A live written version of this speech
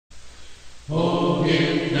Oh,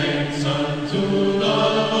 give thanks unto the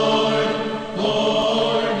Lord,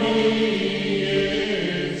 for he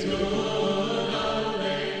is good.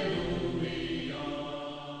 Hallelujah.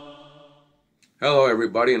 Hello,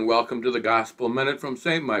 everybody, and welcome to the Gospel Minute from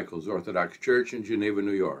St. Michael's Orthodox Church in Geneva,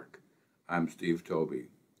 New York. I'm Steve Toby.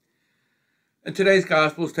 And today's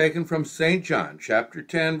Gospel is taken from St. John, chapter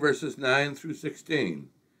 10, verses 9 through 16.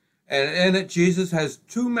 And in it, Jesus has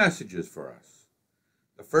two messages for us.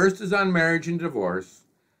 The first is on marriage and divorce,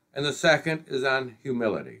 and the second is on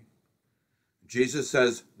humility. Jesus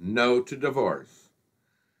says no to divorce.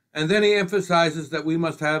 And then he emphasizes that we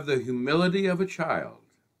must have the humility of a child.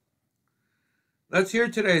 Let's hear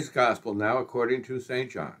today's Gospel now according to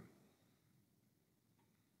St. John.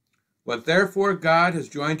 What therefore God has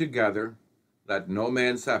joined together, let no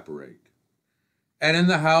man separate. And in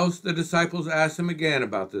the house the disciples asked him again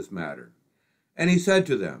about this matter. And he said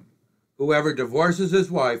to them, whoever divorces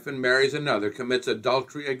his wife and marries another commits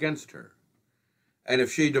adultery against her. And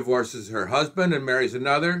if she divorces her husband and marries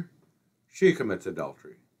another, she commits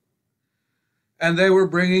adultery. And they were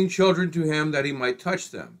bringing children to him that he might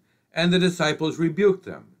touch them, and the disciples rebuked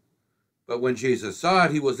them. But when Jesus saw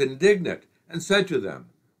it, he was indignant and said to them,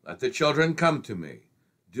 let the children come to me.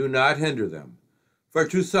 Do not hinder them, for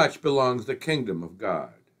to such belongs the kingdom of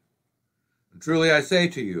God. And truly I say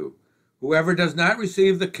to you, whoever does not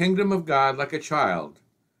receive the kingdom of God like a child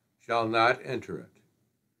shall not enter it.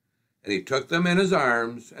 And he took them in his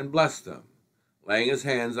arms and blessed them, laying his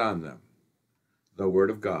hands on them. The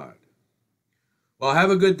word of God. Well,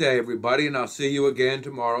 have a good day, everybody, and I'll see you again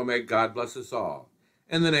tomorrow. May God bless us all.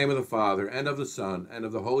 In the name of the Father, and of the Son, and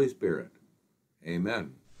of the Holy Spirit.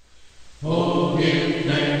 Amen. Oh, give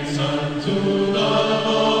thanks unto the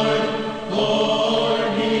Lord, for